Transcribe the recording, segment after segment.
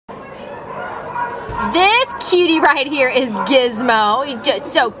cutie right here is Gizmo. He's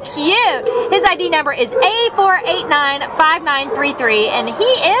just so cute. His ID number is A4895933, and he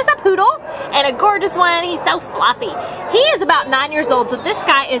is a poodle and a gorgeous one. He's so fluffy. He is about 9 years old, so this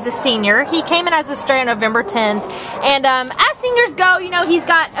guy is a senior. He came in as a stray on November 10th, and as seniors go, you know, he's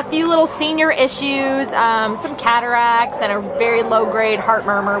got a few little senior issues, some cataracts and a very low-grade heart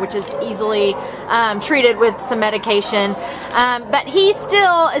murmur, which is easily treated with some medication. But he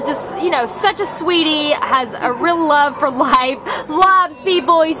still is just, you know, such a sweetie, has a real love for life, loves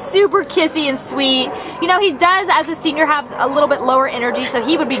people, he's super kissy and sweet. You know, he does, as a senior, have a little bit lower energy, so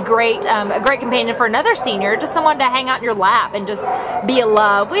he would be great, a great companion for another senior, just someone to hang out in your lap and just be a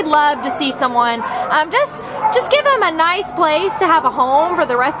love. We'd love to see someone just give him a nice place to have a home for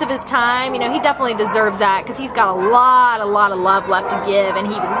the rest of his time. You know, he definitely deserves that because he's got a lot of love left to give, and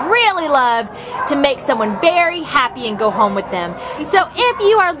he would really love to make someone very happy and go home with them. So if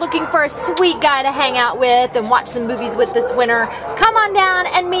you are looking for a sweet guy to hang out with and watch some movies with this winter, come on down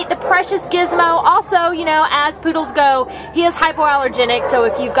and meet the precious Gizmo. Also, you know, as poodles go, he is hypoallergenic, so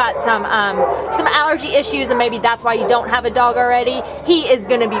if you've got some allergy issues and maybe that's why you don't have a dog already, he is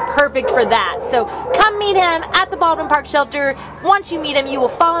going to be perfect for that. So come meet him at the Baldwin Park shelter. Once you meet him, you will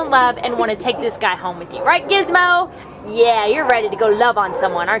fall in love and want to take this guy home with you. Right, Gizmo? Yeah, you're ready to go love on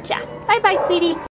someone, aren't ya? Bye-bye, sweetie.